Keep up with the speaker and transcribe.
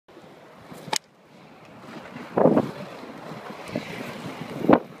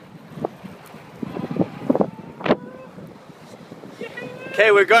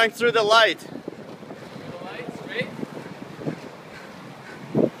Okay, we're going through the light. The light, straight.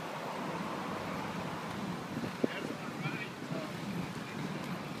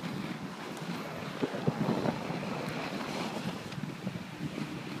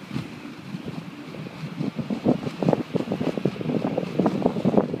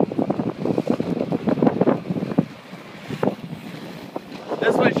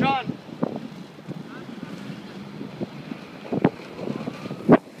 This way, Sean.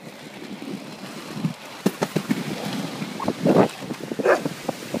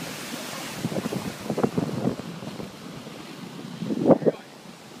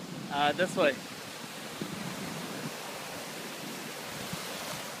 This way.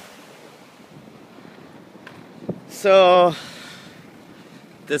 So,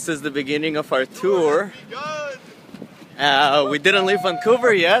 this is the beginning of our tour. We didn't leave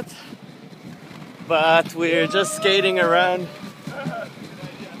Vancouver yet, but we're just skating around.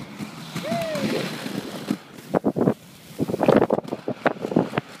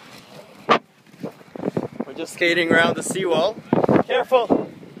 We're just skating around the seawall. Careful!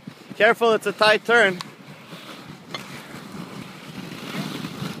 Careful, it's a tight turn.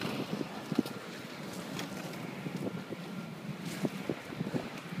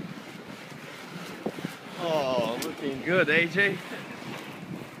 Oh, looking good, AJ.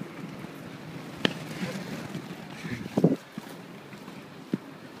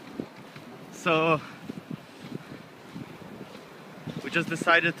 So, we just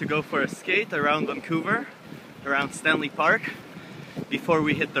decided to go for a skate around Vancouver, around Stanley Park, before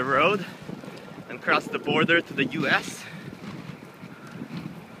we hit the road and cross the border to the US.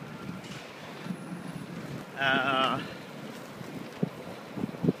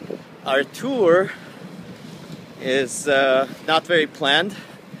 Our tour is not very planned.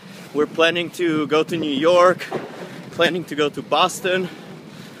 We're planning to go to New York, planning to go to Boston.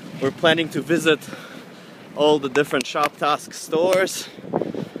 We're planning to visit all the different Shoptask stores.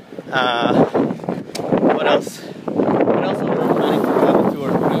 What else? What else are we planning to do on the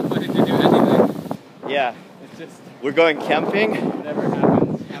tour? We're not planning to do anything. Yeah, It's just we're going camping. never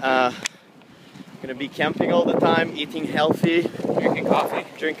happens. Gonna be camping all the time, eating healthy, Drinking coffee.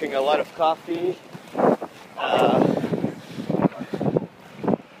 drinking a lot of coffee.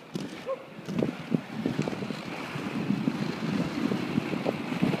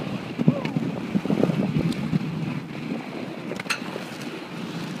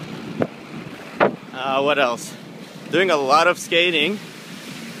 What else? Doing a lot of skating.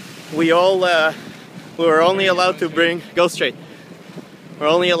 We were only allowed to bring, go straight. We're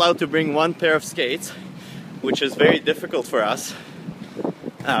only allowed to bring one pair of skates, which is very difficult for us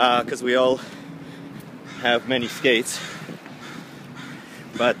because we all have many skates.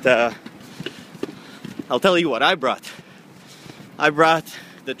 But I'll tell you what I brought. I brought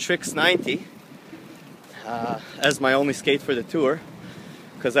the Trix 90 as my only skate for the tour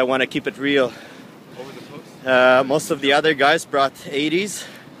because I want to keep it real. Over the post. Most of the other guys brought 80s.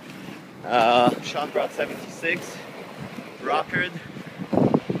 Sean brought 76. Rockard.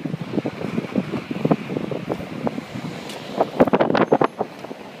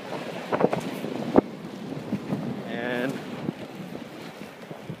 And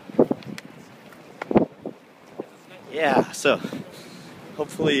yeah, so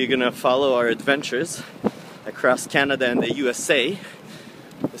hopefully you're gonna follow our adventures across Canada and the USA.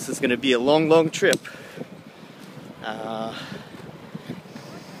 This is gonna be a long trip.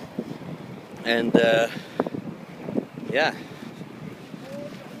 Yeah,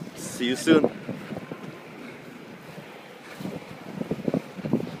 see you soon.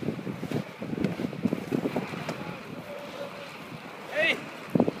 Hey!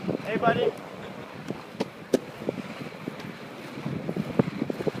 Hey, buddy!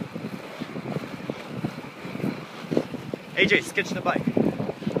 AJ, sketch the bike.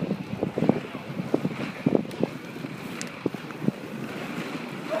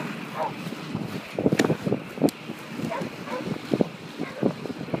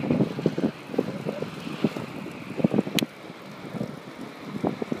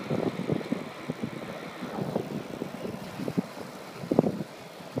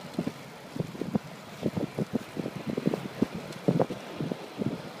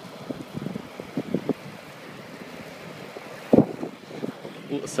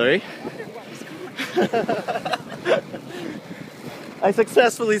 Sorry? I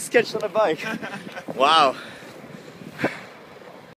successfully sketched on a bike. Wow.